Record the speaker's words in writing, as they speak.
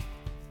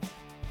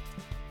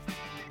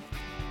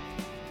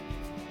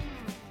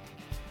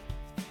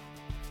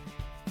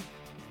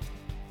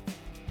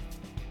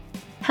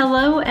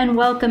Hello and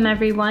welcome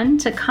everyone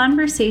to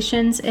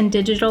Conversations in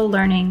Digital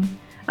Learning,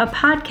 a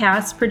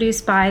podcast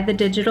produced by the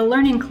Digital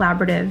Learning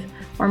Collaborative,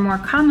 or more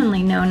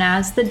commonly known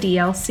as the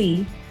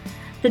DLC.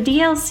 The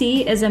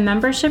DLC is a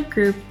membership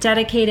group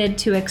dedicated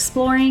to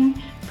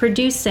exploring,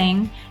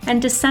 producing,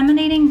 and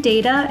disseminating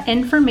data,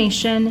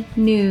 information,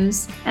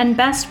 news, and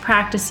best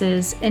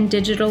practices in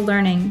digital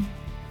learning.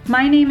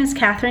 My name is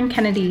Catherine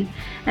Kennedy,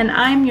 and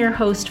I'm your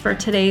host for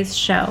today's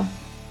show.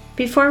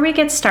 Before we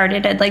get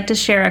started, I'd like to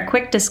share a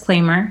quick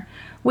disclaimer.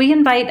 We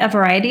invite a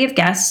variety of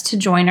guests to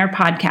join our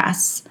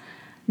podcasts.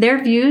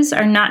 Their views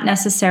are not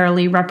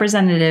necessarily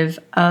representative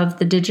of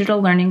the Digital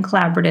Learning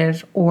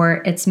Collaborative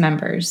or its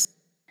members.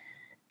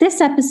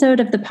 This episode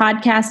of the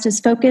podcast is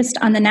focused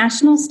on the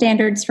National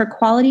Standards for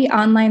Quality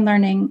Online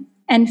Learning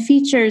and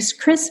features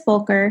Chris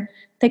Voelker,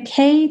 the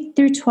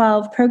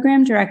K-12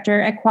 Program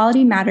Director at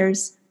Quality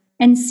Matters,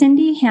 and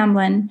Cindy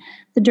Hamblin,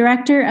 the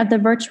Director of the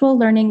Virtual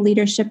Learning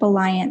Leadership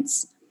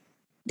Alliance.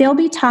 They'll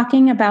be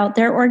talking about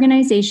their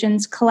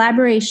organization's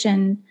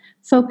collaboration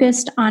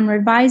focused on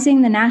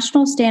revising the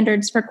national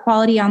standards for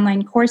quality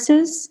online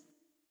courses,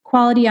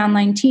 quality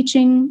online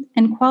teaching,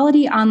 and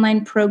quality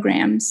online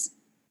programs,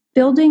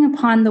 building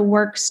upon the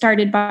work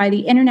started by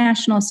the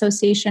International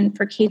Association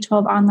for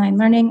K-12 Online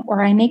Learning, or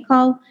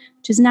iNACOL,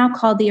 which is now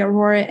called the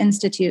Aurora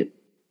Institute.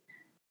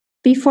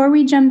 Before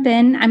we jump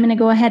in, I'm going to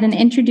go ahead and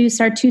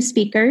introduce our two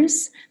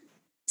speakers.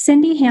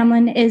 Cindy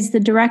Hamblin is the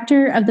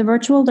Director of the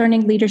Virtual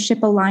Learning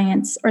Leadership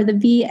Alliance, or the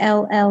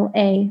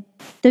VLLA.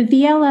 The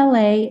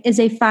VLLA is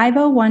a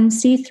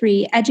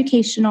 501c3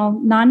 educational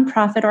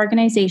nonprofit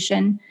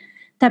organization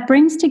that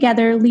brings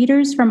together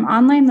leaders from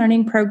online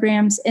learning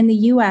programs in the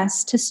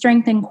U.S. to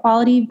strengthen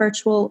quality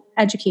virtual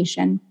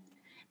education.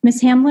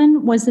 Ms.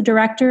 Hamblin was the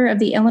director of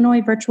the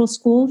Illinois Virtual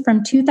School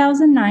from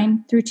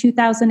 2009 through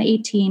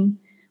 2018,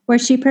 where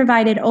she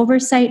provided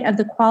oversight of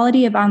the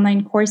quality of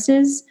online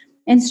courses,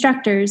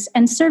 instructors,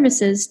 and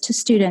services to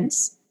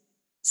students.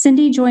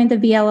 Cindy joined the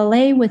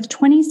VLLA with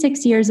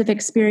 26 years of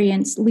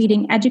experience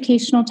leading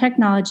educational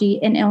technology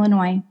in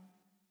Illinois.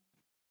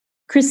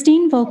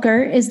 Christine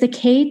Voelker is the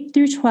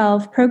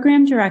K-12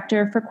 Program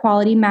Director for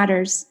Quality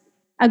Matters,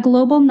 a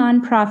global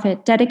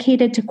nonprofit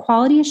dedicated to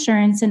quality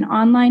assurance in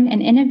online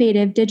and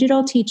innovative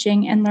digital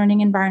teaching and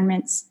learning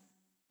environments.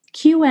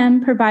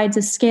 QM provides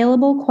a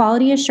scalable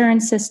quality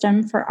assurance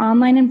system for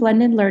online and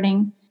blended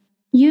learning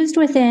used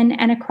within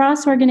and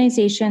across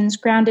organizations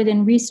grounded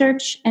in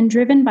research and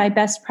driven by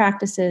best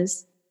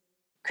practices.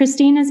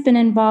 Christine has been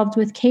involved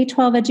with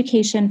K-12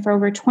 education for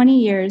over 20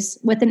 years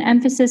with an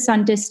emphasis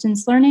on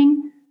distance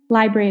learning,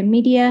 library and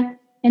media,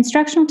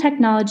 instructional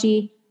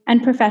technology,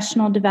 and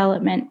professional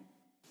development.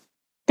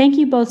 Thank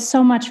you both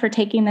so much for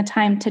taking the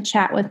time to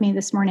chat with me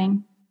this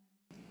morning.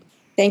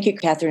 Thank you,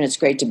 Catherine. It's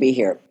great to be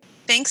here.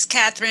 Thanks,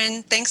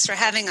 Catherine. Thanks for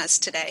having us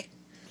today.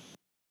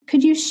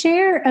 Could you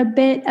share a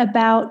bit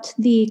about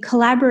the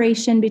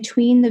collaboration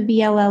between the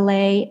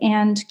VLLA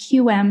and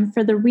QM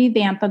for the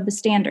revamp of the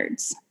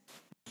standards?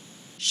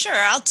 Sure,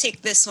 I'll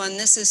take this one.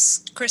 This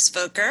is Chris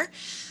Voelker.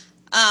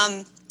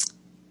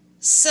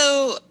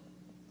 So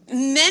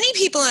many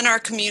people in our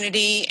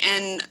community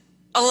and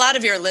a lot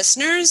of your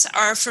listeners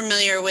are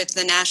familiar with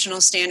the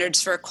National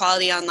Standards for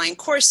Quality Online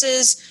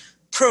Courses,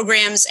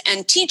 Programs,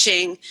 and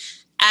Teaching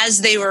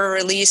as they were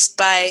released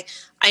by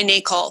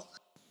iNACOL.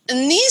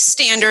 And these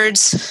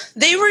standards,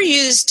 they were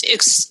used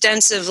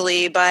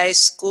extensively by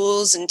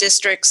schools and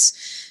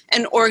districts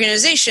and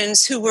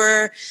organizations who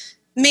were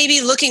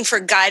maybe looking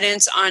for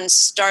guidance on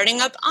starting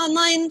up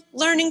online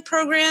learning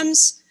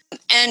programs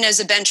and as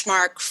a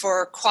benchmark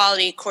for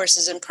quality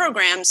courses and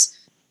programs,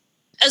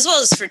 as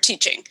well as for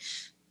teaching.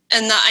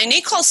 And the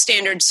iNACOL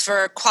standards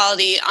for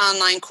quality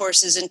online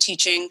courses and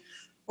teaching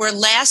were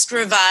last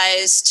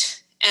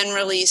revised and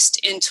released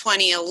in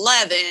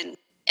 2011.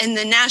 And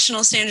the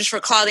National Standards for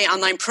Quality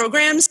Online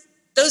Programs,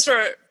 those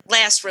were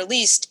last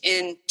released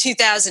in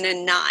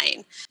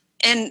 2009.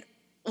 And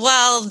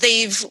while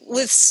they've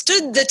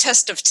withstood the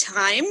test of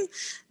time,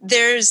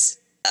 there's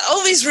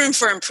always room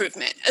for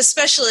improvement,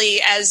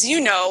 especially, as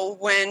you know,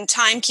 when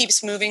time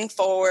keeps moving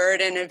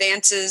forward and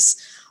advances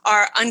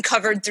are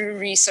uncovered through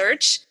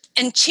research.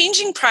 And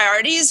changing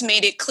priorities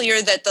made it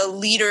clear that the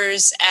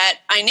leaders at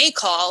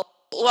iNACOL,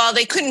 while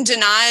they couldn't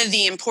deny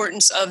the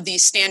importance of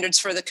these standards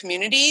for the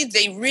community,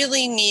 they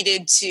really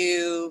needed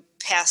to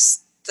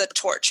pass the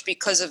torch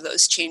because of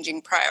those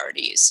changing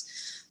priorities.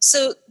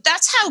 So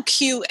that's how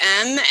QM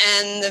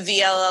and the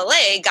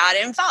VLLA got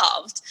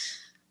involved.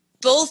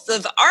 Both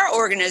of our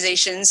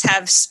organizations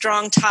have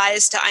strong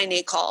ties to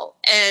iNACOL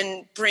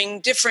and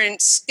bring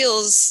different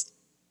skills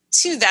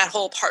to that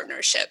whole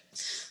partnership.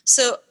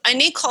 So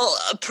iNACOL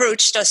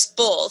approached us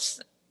both,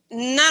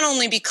 not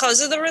only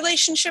because of the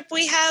relationship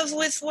we have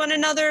with one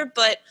another,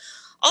 but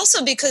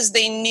also because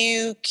they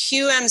knew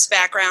QM's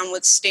background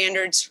with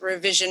standards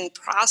revision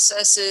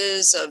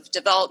processes of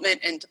development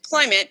and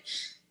deployment,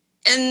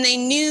 and they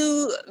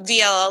knew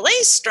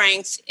VLLA's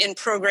strength in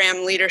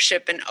program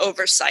leadership and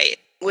oversight,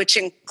 which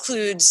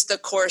includes the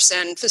course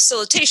and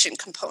facilitation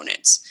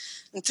components.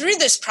 And through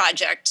this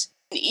project,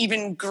 an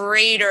even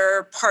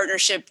greater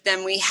partnership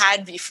than we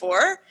had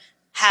before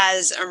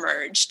has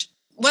emerged.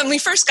 When we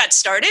first got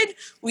started,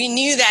 we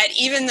knew that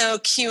even though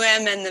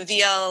QM and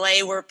the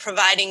VLLA were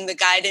providing the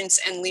guidance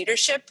and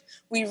leadership,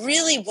 we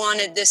really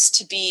wanted this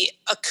to be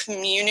a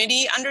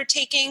community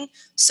undertaking.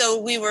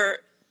 So we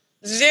were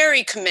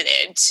very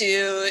committed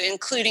to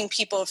including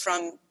people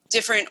from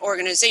different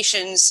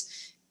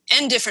organizations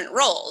and different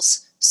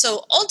roles.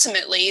 So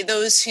ultimately,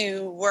 those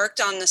who worked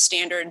on the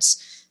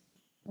standards,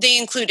 they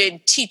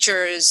included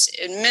teachers,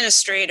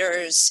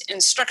 administrators,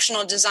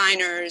 instructional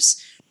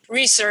designers,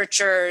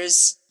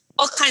 researchers,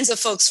 all kinds of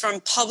folks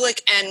from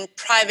public and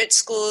private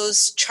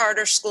schools,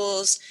 charter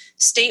schools,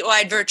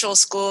 statewide virtual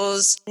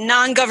schools,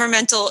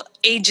 non-governmental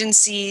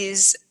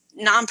agencies,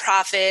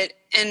 nonprofit,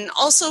 and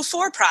also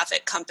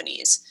for-profit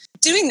companies.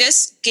 Doing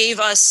this gave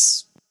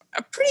us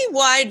a pretty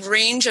wide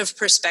range of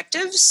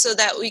perspectives so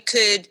that we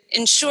could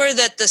ensure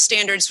that the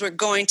standards were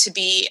going to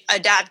be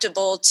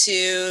adaptable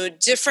to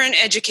different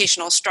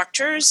educational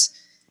structures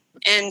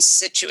and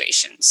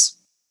situations.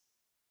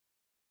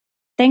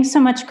 Thanks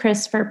so much,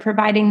 Chris, for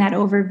providing that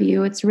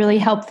overview. It's really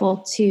helpful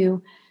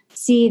to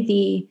see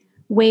the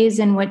ways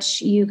in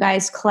which you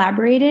guys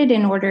collaborated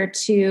in order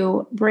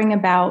to bring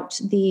about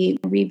the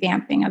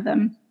revamping of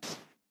them.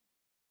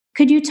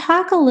 Could you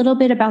talk a little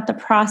bit about the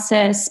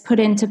process put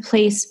into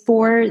place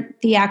for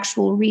the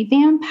actual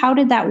revamp? How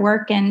did that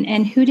work,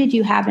 and who did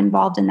you have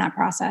involved in that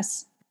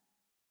process?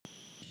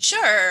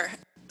 Sure.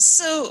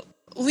 So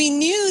we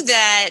knew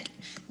that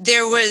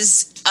there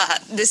was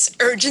this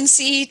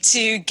urgency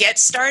to get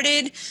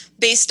started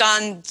based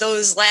on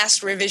those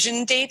last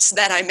revision dates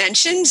that I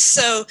mentioned.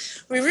 So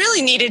we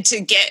really needed to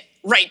get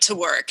right to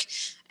work.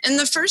 And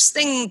the first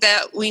thing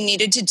that we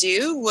needed to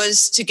do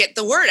was to get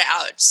the word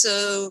out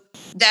so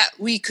that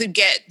we could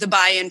get the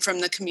buy-in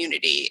from the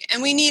community.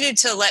 And we needed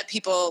to let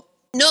people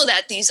know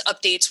that these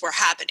updates were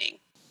happening.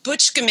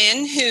 Butch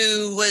Gamin,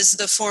 who was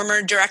the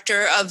former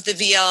director of the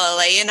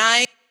VLLA,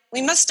 and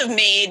we must have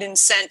made and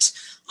sent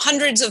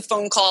hundreds of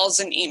phone calls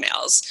and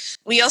emails.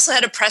 We also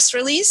had a press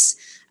release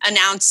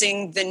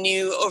announcing the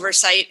new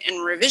oversight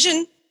and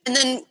revision. And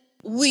then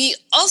we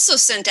also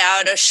sent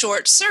out a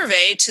short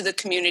survey to the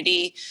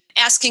community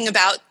asking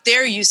about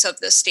their use of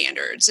the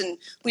standards. And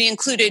we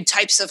included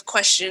types of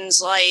questions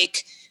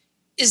like,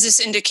 is this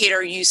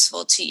indicator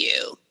useful to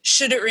you?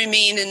 Should it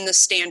remain in the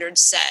standard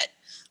set?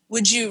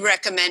 Would you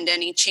recommend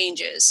any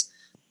changes?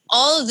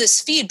 All of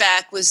this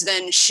feedback was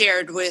then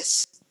shared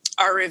with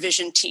our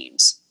revision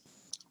teams.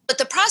 But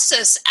the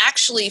process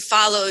actually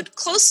followed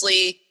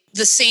closely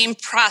the same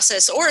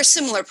process or a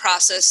similar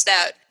process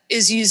that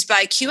is used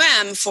by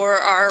QM for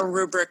our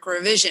rubric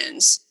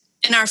revisions.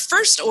 And our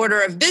first order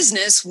of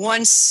business,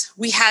 once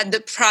we had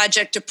the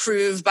project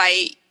approved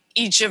by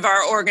each of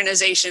our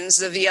organizations,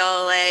 the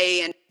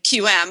VLLA and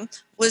QM,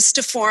 was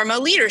to form a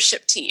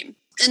leadership team.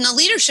 And the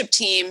leadership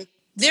team,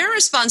 they're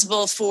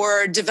responsible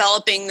for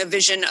developing the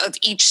vision of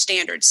each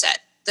standard set,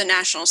 the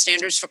National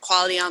Standards for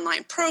Quality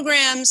Online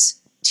Programs,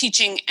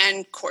 teaching,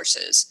 and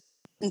courses.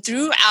 And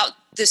throughout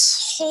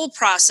this whole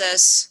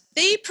process,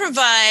 they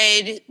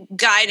provide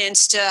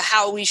guidance to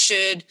how we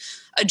should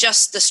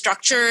adjust the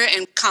structure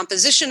and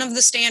composition of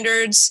the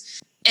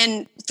standards.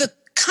 And the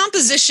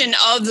composition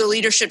of the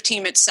leadership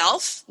team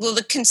itself will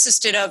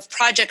consisted of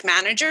project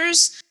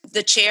managers,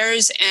 the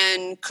chairs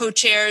and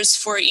co-chairs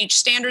for each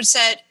standard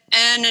set,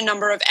 and a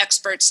number of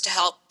experts to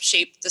help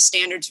shape the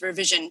standards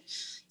revision,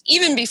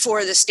 even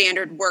before the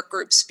standard work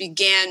groups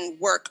began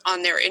work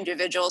on their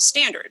individual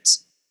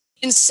standards.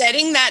 In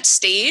setting that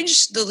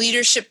stage, the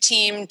leadership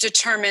team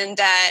determined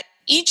that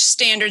each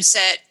standard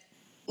set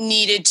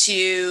needed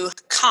to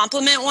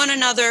complement one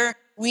another.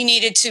 We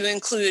needed to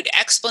include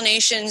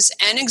explanations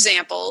and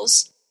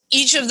examples.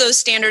 Each of those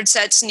standard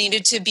sets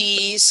needed to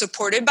be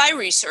supported by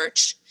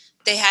research.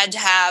 They had to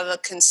have a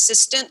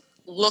consistent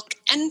look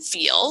and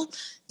feel.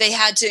 They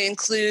had to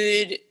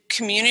include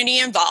community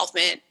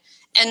involvement.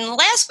 And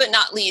last but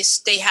not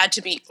least, they had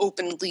to be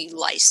openly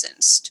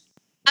licensed.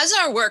 As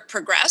our work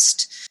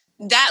progressed,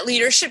 that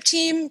leadership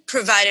team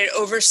provided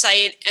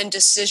oversight and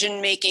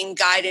decision-making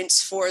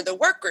guidance for the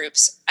work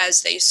groups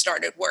as they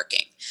started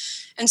working.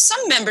 And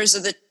some members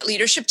of the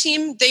leadership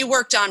team, they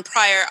worked on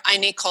prior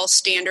iNACOL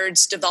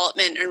standards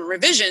development and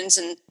revisions,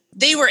 and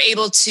they were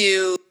able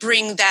to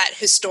bring that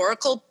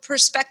historical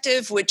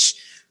perspective, which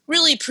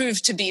really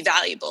proved to be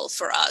valuable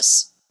for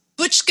us.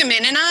 Butch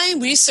Gamin and I,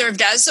 we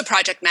served as the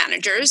project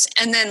managers,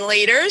 and then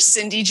later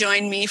Cindy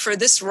joined me for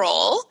this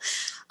role.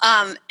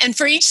 And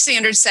for each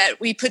standard set,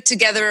 we put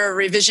together a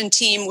revision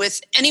team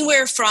with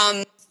anywhere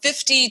from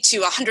 50 to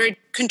 100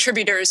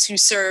 contributors who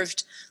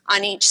served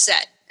on each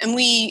set. And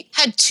we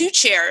had 2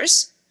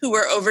 chairs who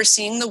were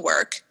overseeing the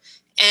work,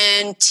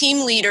 and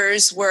team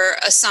leaders were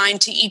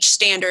assigned to each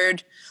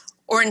standard,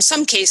 or in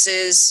some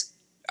cases,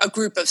 a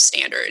group of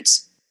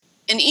standards.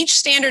 And each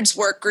standards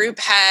work group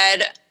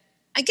had,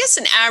 I guess,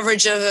 an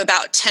average of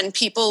about 10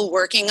 people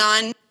working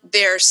on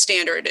their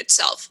standard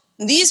itself.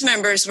 These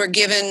members were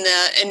given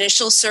the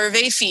initial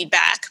survey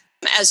feedback,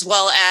 as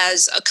well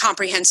as a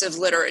comprehensive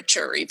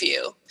literature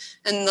review.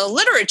 and the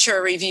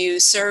literature review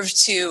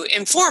served to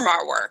inform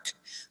our work.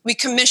 We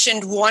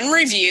commissioned one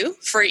review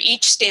for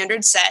each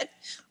standard set,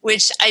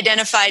 which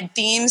identified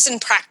themes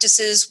and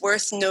practices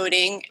worth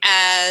noting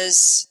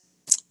as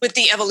with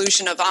the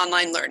evolution of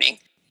online learning.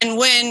 And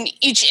when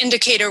each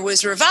indicator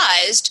was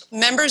revised,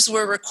 members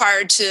were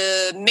required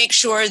to make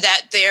sure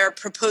that their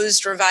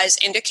proposed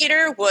revised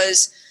indicator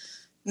was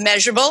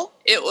measurable,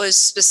 it was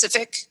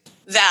specific,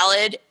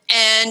 valid,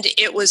 and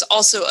it was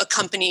also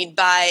accompanied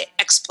by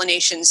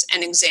explanations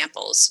and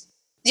examples.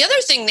 The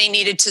other thing they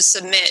needed to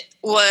submit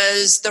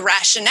was the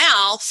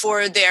rationale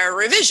for their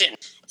revision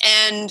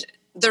and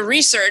the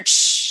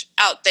research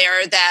out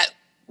there that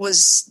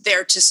was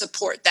there to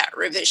support that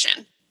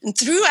revision. And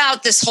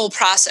throughout this whole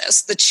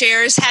process, the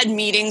chairs had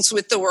meetings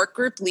with the work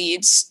group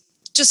leads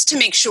just to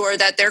make sure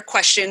that their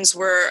questions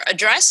were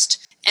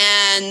addressed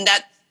and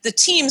that the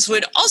teams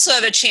would also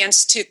have a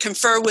chance to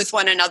confer with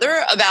one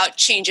another about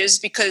changes,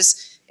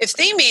 because if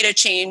they made a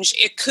change,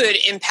 it could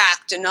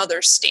impact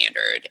another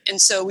standard.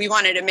 And so we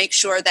wanted to make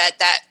sure that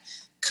that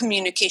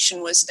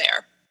communication was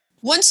there.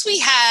 Once we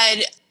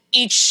had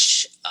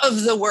each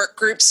of the work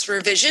groups'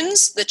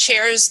 revisions, the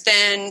chairs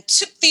then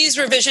took these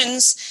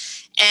revisions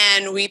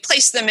and we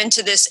placed them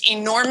into this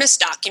enormous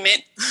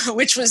document,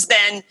 which was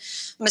then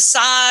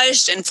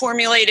massaged and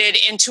formulated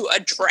into a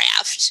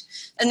draft.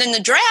 And then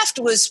the draft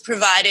was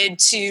provided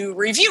to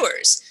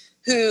reviewers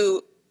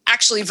who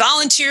actually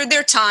volunteered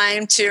their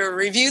time to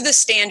review the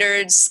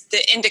standards,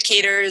 the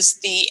indicators,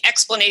 the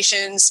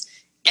explanations,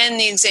 and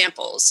the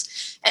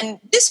examples. And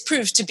this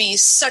proved to be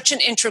such an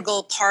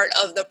integral part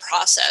of the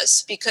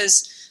process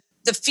because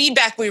the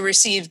feedback we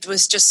received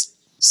was just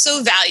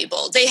so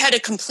valuable. They had to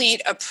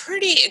complete a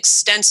pretty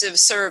extensive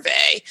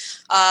survey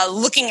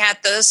looking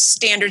at the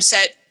standard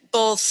set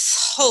both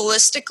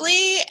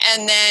holistically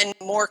and then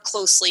more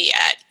closely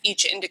at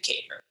each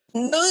indicator.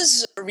 And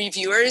those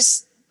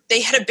reviewers,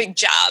 they had a big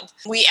job.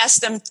 We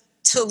asked them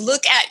to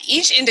look at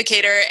each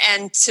indicator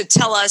and to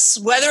tell us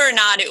whether or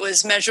not it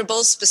was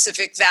measurable,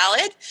 specific,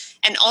 valid,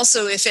 and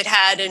also if it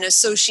had an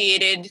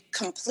associated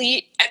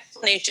complete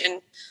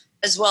explanation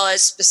as well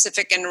as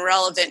specific and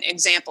relevant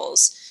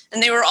examples.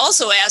 And they were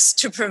also asked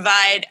to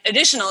provide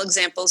additional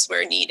examples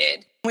where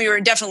needed. We were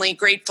definitely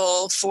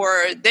grateful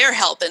for their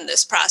help in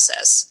this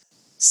process.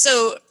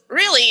 So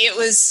really, it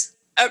was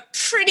a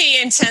pretty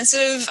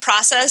intensive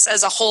process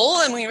as a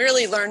whole, and we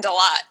really learned a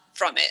lot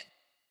from it.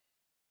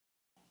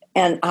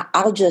 And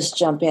I'll just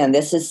jump in.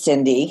 This is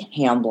Cindy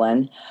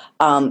Hamblin.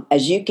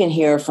 As you can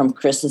hear from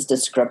Chris's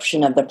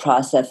description of the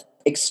process,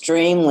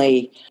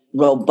 extremely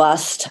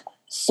robust,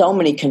 so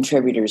many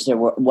contributors. There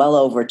were well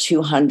over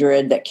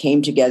 200 that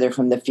came together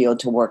from the field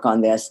to work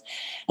on this.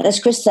 And as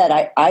Chris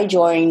said, I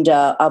joined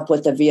up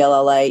with the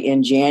VLLA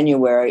in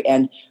January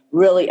and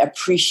really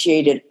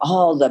appreciated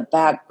all the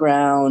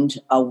background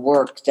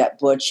work that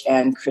Butch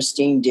and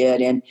Christine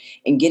did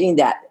in getting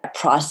that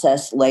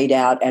process laid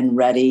out and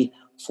ready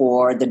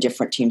for the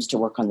different teams to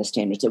work on the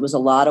standards. It was a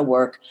lot of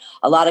work,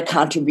 a lot of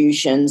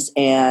contributions,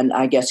 and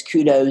I guess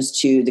kudos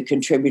to the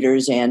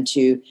contributors and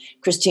to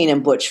Christine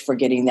and Butch for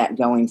getting that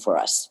going for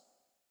us.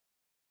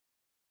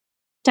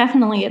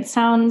 Definitely. It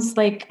sounds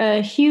like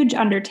a huge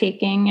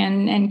undertaking,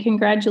 and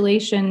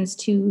congratulations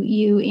to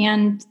you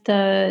and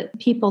the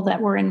people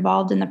that were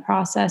involved in the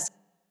process.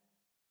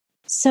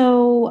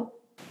 So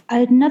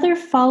another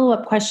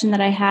follow-up question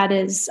that I had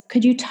is,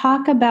 could you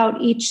talk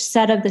about each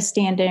set of the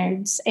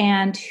standards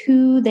and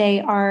who they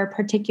are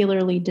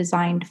particularly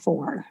designed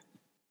for?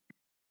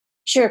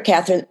 Sure,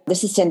 Catherine.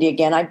 This is Cindy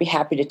again. I'd be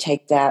happy to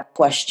take that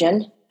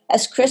question.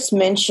 As Chris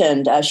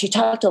mentioned, she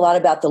talked a lot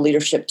about the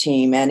leadership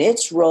team and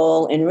its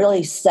role in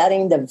really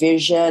setting the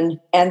vision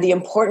and the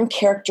important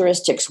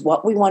characteristics,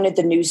 what we wanted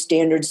the new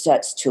standard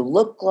sets to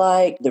look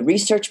like, the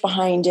research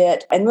behind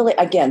it, and really,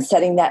 again,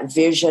 setting that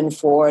vision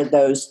for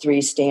those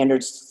three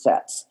standard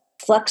sets.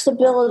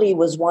 Flexibility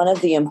was one of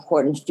the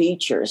important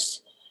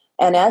features.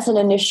 And as an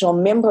initial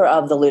member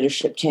of the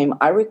leadership team,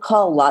 I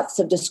recall lots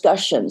of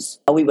discussions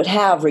we would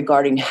have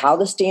regarding how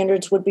the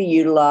standards would be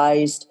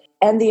utilized,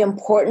 and the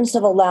importance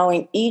of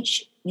allowing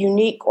each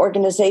unique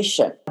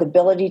organization the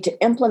ability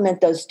to implement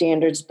those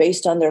standards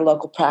based on their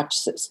local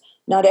practices.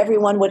 Not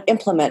everyone would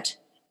implement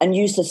and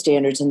use the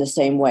standards in the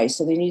same way,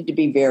 so they need to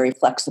be very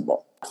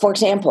flexible. For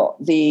example,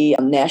 the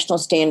national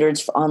standards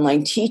for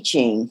online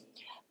teaching,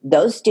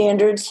 those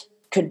standards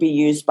could be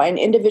used by an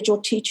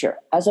individual teacher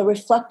as a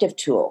reflective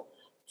tool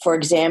for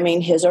examining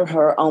his or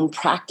her own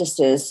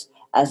practices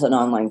as an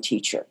online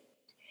teacher.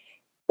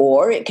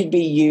 Or it could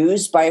be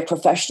used by a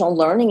professional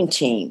learning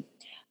team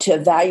to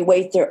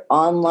evaluate their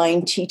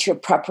online teacher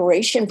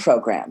preparation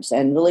programs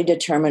and really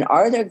determine,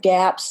 are there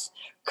gaps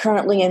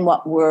currently in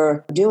what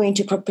we're doing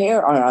to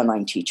prepare our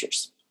online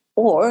teachers?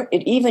 Or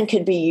it even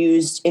could be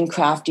used in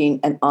crafting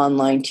an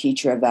online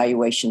teacher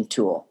evaluation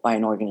tool by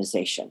an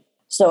organization.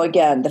 So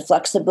again, the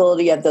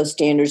flexibility of those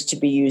standards to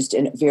be used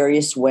in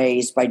various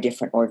ways by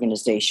different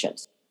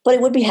organizations. But I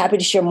would be happy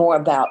to share more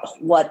about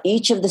what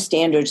each of the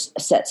standards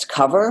sets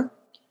cover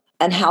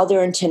and how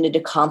they're intended to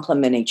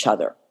complement each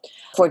other.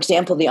 For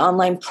example, the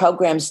online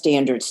program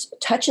standards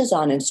touches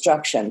on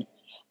instruction,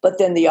 but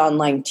then the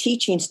online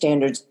teaching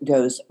standards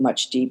goes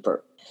much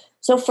deeper.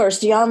 So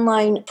first, the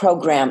online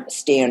program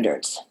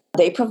standards.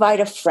 They provide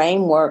a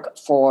framework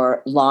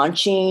for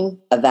launching,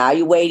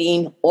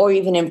 evaluating, or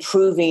even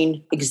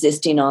improving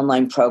existing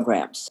online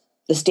programs.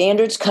 The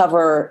standards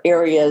cover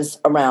areas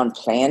around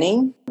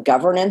planning,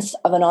 governance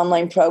of an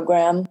online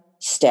program,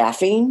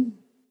 staffing,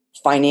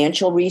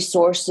 financial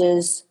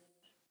resources,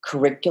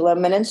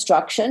 curriculum and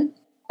instruction,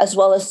 as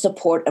well as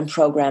support and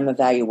program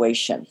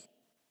evaluation.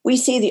 We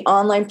see the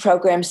online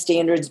program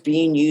standards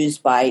being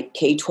used by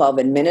K-12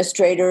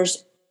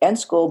 administrators and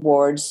school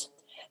boards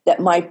that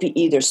might be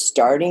either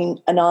starting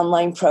an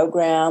online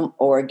program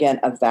or, again,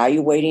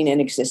 evaluating an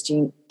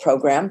existing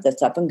program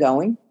that's up and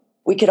going.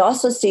 We could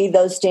also see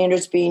those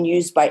standards being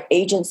used by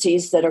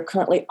agencies that are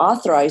currently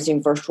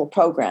authorizing virtual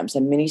programs,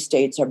 and many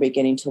states are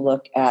beginning to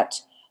look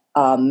at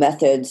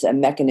methods and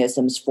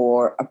mechanisms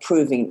for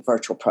approving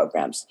virtual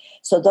programs.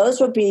 So those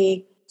would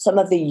be some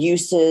of the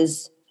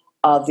uses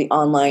of the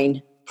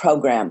online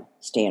program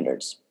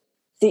standards.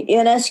 The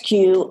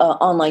NSQ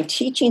online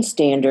teaching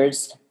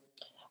standards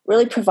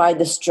really provide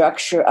the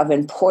structure of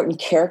important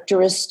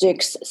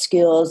characteristics,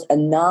 skills,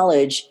 and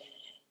knowledge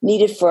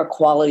needed for a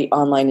quality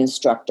online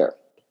instructor.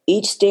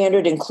 Each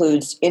standard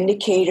includes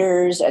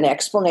indicators and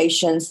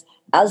explanations,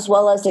 as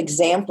well as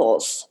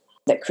examples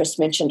that Chris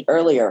mentioned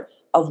earlier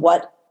of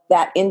what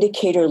that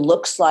indicator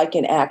looks like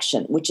in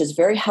action, which is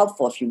very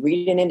helpful. If you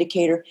read an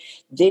indicator,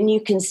 then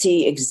you can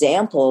see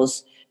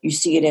examples, you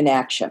see it in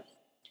action.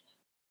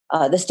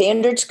 The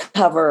standards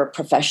cover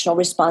professional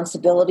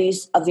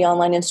responsibilities of the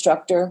online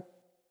instructor,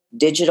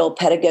 digital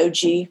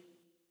pedagogy,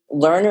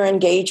 learner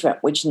engagement,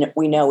 which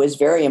we know is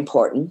very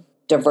important,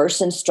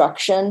 diverse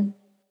instruction,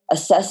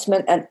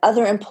 assessment, and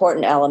other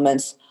important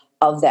elements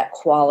of that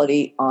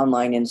quality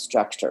online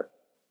instructor.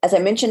 As I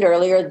mentioned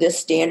earlier, this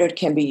standard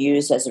can be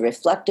used as a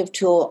reflective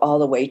tool all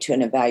the way to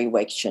an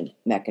evaluation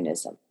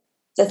mechanism.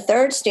 The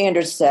third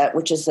standard set,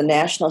 which is the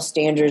National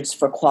Standards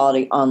for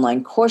Quality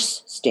Online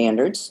Course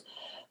Standards,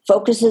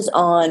 focuses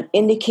on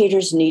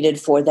indicators needed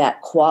for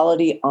that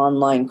quality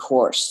online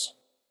course.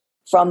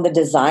 From the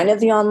design of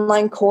the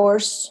online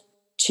course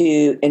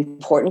to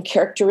important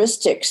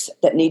characteristics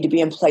that need to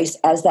be in place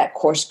as that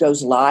course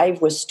goes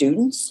live with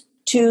students,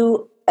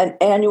 to an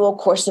annual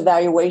course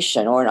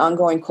evaluation or an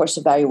ongoing course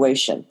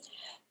evaluation.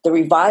 The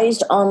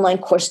revised online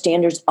course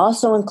standards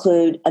also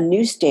include a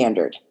new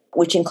standard,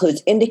 which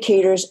includes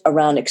indicators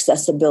around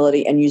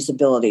accessibility and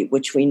usability,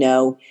 which we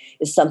know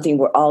is something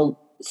we're all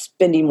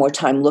spending more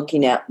time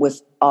looking at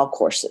with all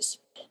courses.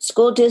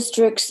 School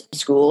districts,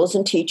 schools,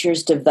 and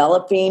teachers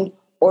developing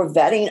or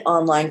vetting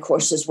online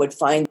courses would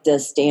find the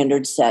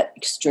standard set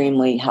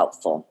extremely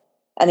helpful.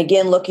 And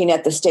again, looking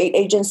at the state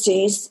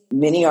agencies,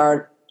 many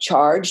are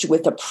charged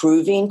with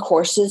approving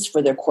courses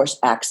for their course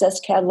access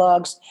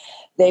catalogs.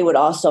 They would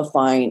also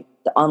find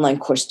the online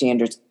course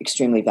standards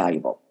extremely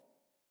valuable.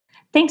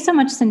 Thanks so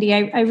much, Cindy.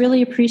 I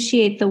really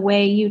appreciate the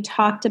way you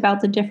talked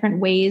about the different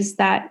ways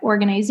that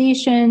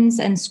organizations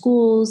and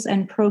schools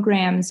and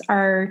programs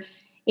are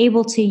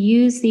able to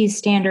use these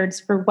standards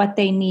for what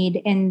they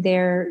need in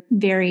their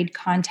varied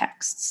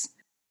contexts.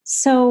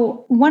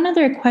 So one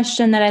other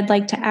question that I'd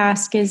like to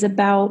ask is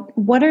about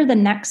what are the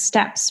next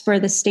steps for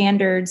the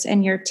standards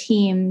and your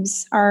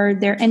teams? Are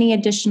there any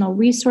additional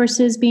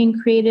resources being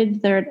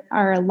created that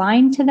are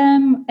aligned to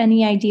them?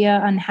 Any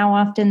idea on how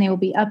often they will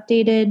be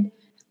updated?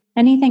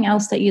 Anything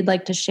else that you'd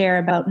like to share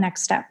about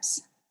next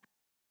steps?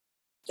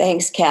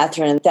 Thanks,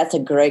 Catherine. That's a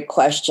great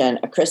question.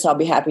 Chris, I'll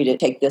be happy to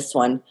take this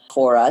one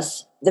for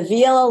us. The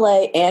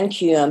VLLA and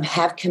QM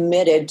have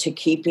committed to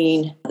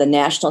keeping the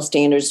national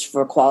standards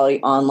for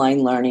quality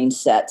online learning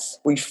sets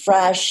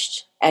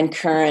refreshed and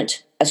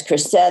current. As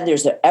Chris said,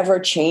 there's an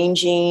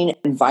ever-changing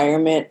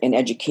environment in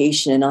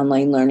education and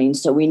online learning,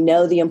 so we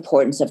know the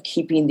importance of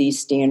keeping these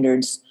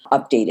standards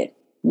updated.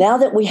 Now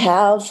that we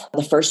have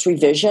the first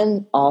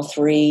revision, all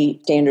three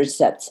standard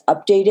sets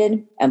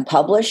updated and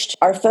published,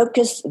 our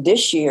focus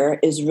this year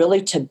is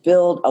really to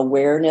build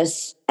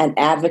awareness and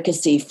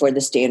advocacy for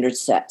the standard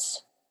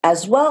sets,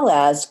 as well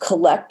as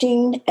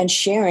collecting and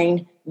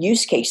sharing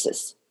use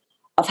cases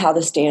of how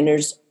the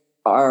standards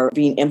are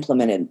being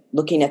implemented,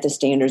 looking at the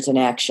standards in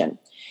action.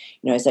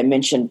 As I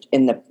mentioned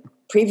in the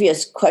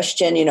previous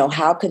question,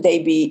 how could they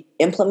be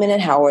implemented?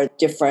 How are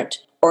different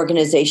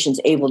organizations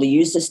able to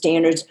use the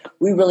standards?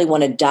 We really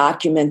want to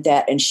document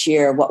that and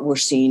share what we're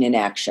seeing in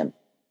action.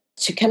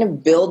 To kind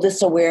of build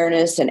this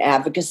awareness and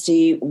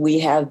advocacy, we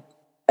have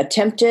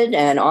attempted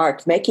and are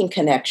making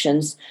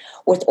connections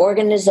with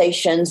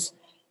organizations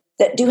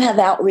that do have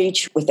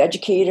outreach with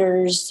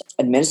educators,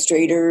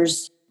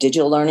 administrators,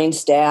 digital learning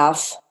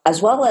staff,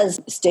 as well as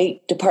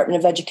State Department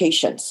of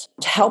Educations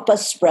to help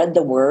us spread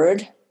the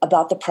word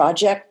about the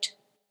project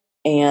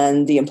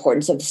and the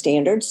importance of the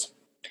standards.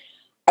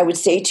 I would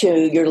say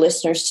to your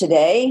listeners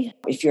today,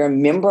 if you're a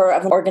member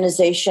of an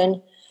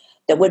organization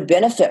that would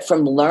benefit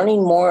from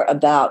learning more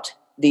about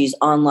these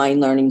online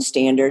learning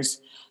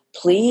standards,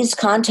 please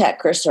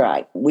contact Chris or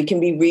I. We can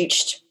be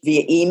reached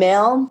via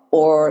email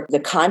or the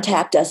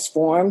contact us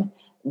form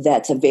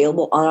that's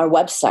available on our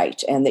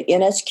website. And the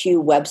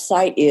NSQ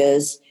website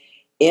is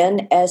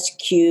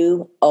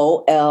nsqol.org.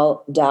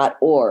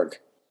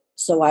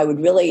 So I would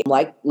really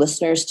like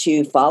listeners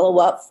to follow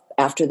up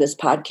after this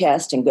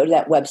podcast and go to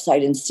that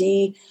website and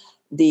see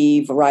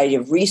the variety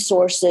of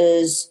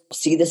resources,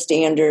 see the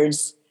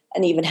standards,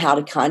 and even how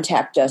to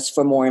contact us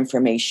for more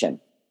information.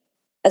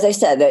 As I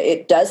said,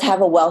 it does have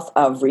a wealth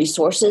of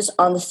resources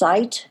on the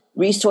site,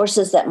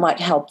 resources that might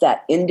help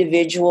that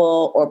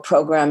individual or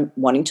program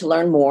wanting to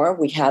learn more.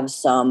 We have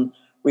some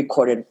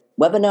recorded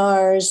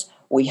webinars.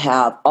 We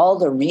have all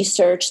the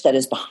research that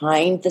is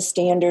behind the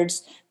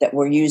standards that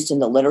were used in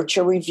the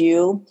literature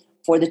review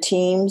for the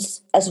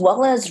teams, as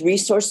well as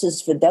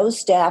resources for those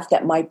staff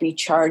that might be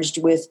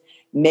charged with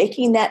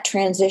making that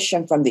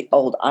transition from the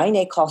old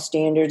iNACOL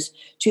standards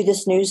to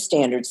this new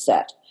standard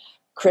set.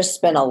 Chris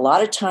spent a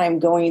lot of time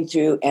going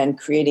through and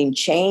creating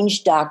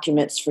change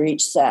documents for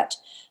each set.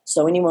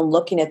 So anyone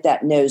looking at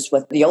that knows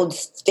what the old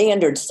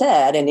standard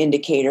said, an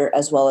indicator,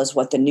 as well as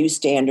what the new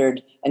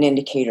standard and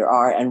indicator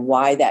are and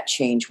why that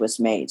change was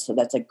made. So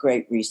that's a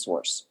great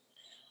resource.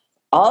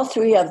 All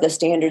three of the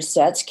standard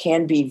sets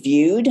can be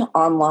viewed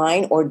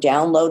online or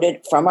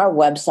downloaded from our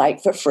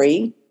website for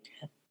free.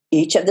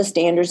 Each of the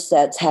standard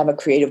sets have a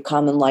Creative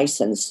Commons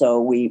license,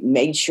 so we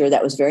made sure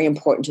that was very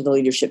important to the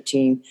leadership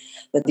team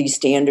that these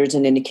standards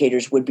and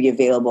indicators would be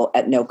available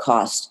at no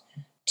cost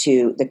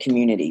to the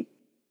community.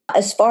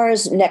 As far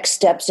as next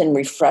steps in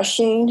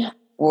refreshing,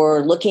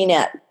 we're looking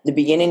at the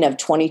beginning of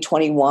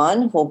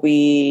 2021. We'll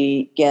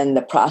begin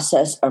the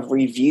process of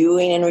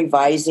reviewing and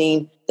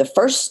revising the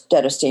first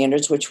set of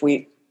standards, which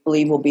we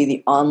believe will be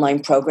the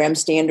online program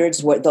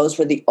standards. Those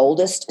were the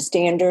oldest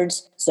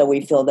standards, so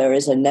we feel there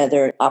is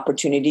another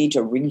opportunity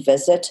to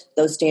revisit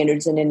those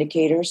standards and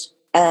indicators.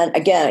 And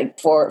again,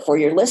 for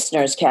your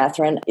listeners,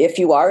 Catherine, if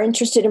you are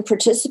interested in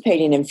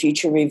participating in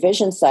future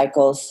revision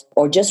cycles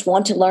or just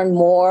want to learn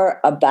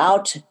more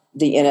about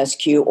the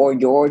NSQ or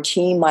your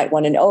team might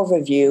want an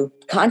overview,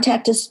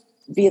 contact us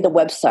via the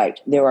website.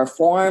 There are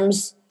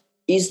forms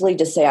easily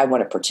to say, I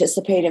want to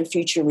participate in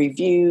future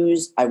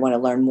reviews. I want to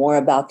learn more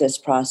about this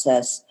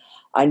process.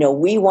 I know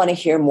we want to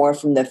hear more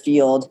from the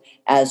field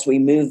as we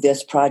move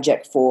this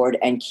project forward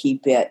and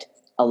keep it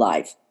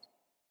alive.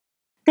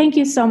 Thank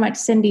you so much,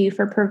 Cindy,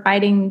 for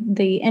providing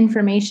the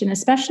information,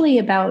 especially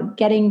about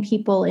getting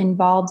people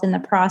involved in the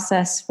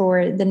process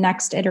for the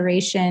next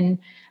iteration.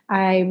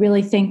 I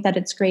really think that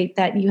it's great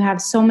that you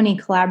have so many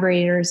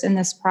collaborators in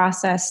this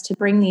process to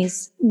bring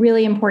these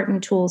really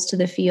important tools to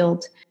the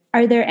field.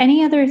 Are there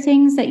any other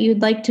things that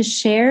you'd like to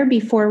share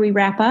before we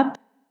wrap up?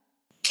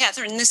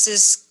 Catherine, this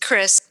is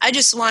Chris. I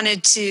just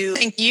wanted to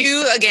thank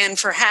you again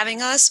for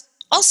having us.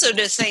 Also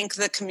to thank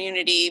the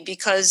community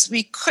because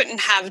we couldn't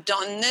have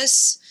done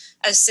this,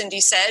 as Cindy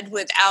said,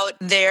 without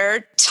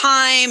their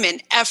time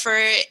and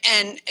effort.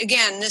 And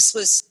again, this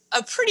was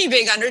a pretty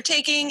big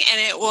undertaking and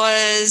it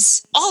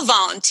was all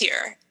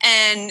volunteer.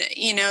 And,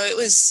 it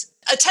was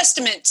a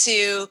testament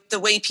to the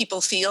way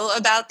people feel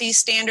about these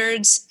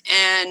standards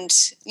and,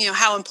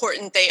 how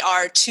important they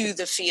are to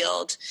the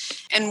field.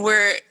 And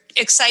we're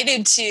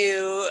excited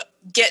to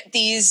get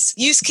these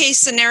use case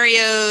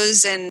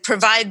scenarios and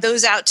provide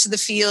those out to the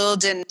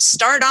field and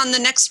start on the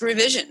next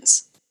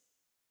revisions.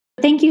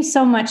 Thank you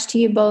so much to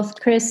you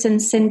both, Chris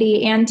and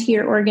Cindy, and to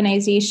your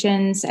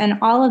organizations and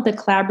all of the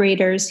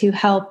collaborators who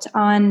helped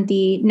on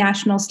the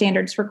National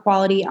Standards for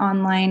Quality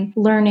Online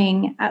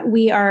Learning.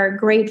 We are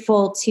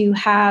grateful to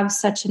have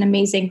such an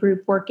amazing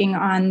group working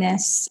on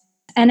this.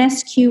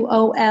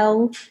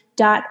 nsqol.org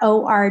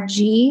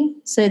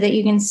so that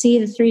you can see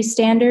the three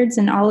standards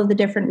and all of the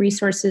different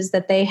resources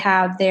that they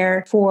have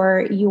there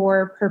for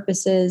your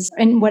purposes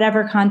in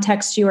whatever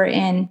context you are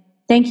in.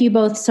 Thank you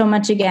both so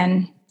much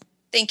again.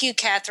 Thank you,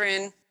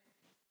 Catherine.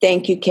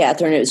 Thank you,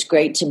 Catherine. It was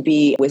great to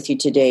be with you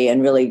today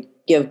and really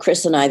give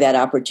Chris and I that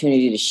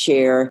opportunity to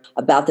share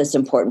about this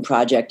important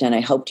project. And I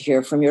hope to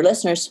hear from your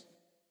listeners.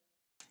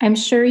 I'm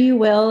sure you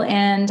will.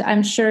 And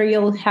I'm sure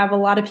you'll have a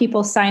lot of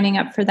people signing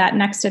up for that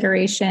next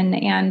iteration.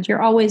 And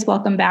you're always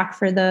welcome back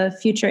for the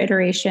future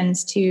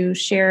iterations to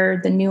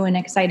share the new and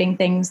exciting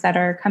things that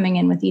are coming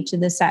in with each of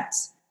the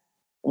sets.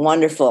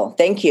 Wonderful.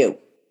 Thank you.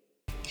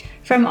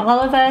 From all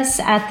of us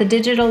at the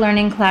Digital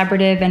Learning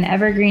Collaborative and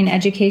Evergreen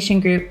Education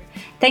Group,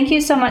 thank you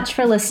so much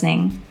for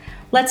listening.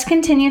 Let's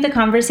continue the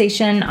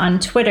conversation on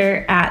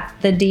Twitter at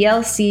the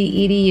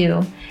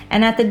DLC-EDU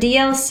and at the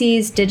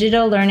DLC's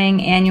Digital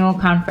Learning Annual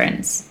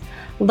Conference.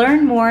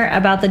 Learn more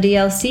about the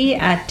DLC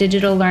at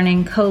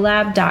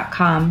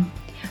digitallearningcolab.com.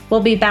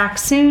 We'll be back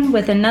soon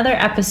with another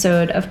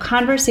episode of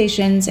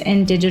Conversations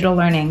in Digital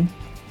Learning.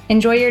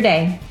 Enjoy your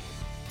day.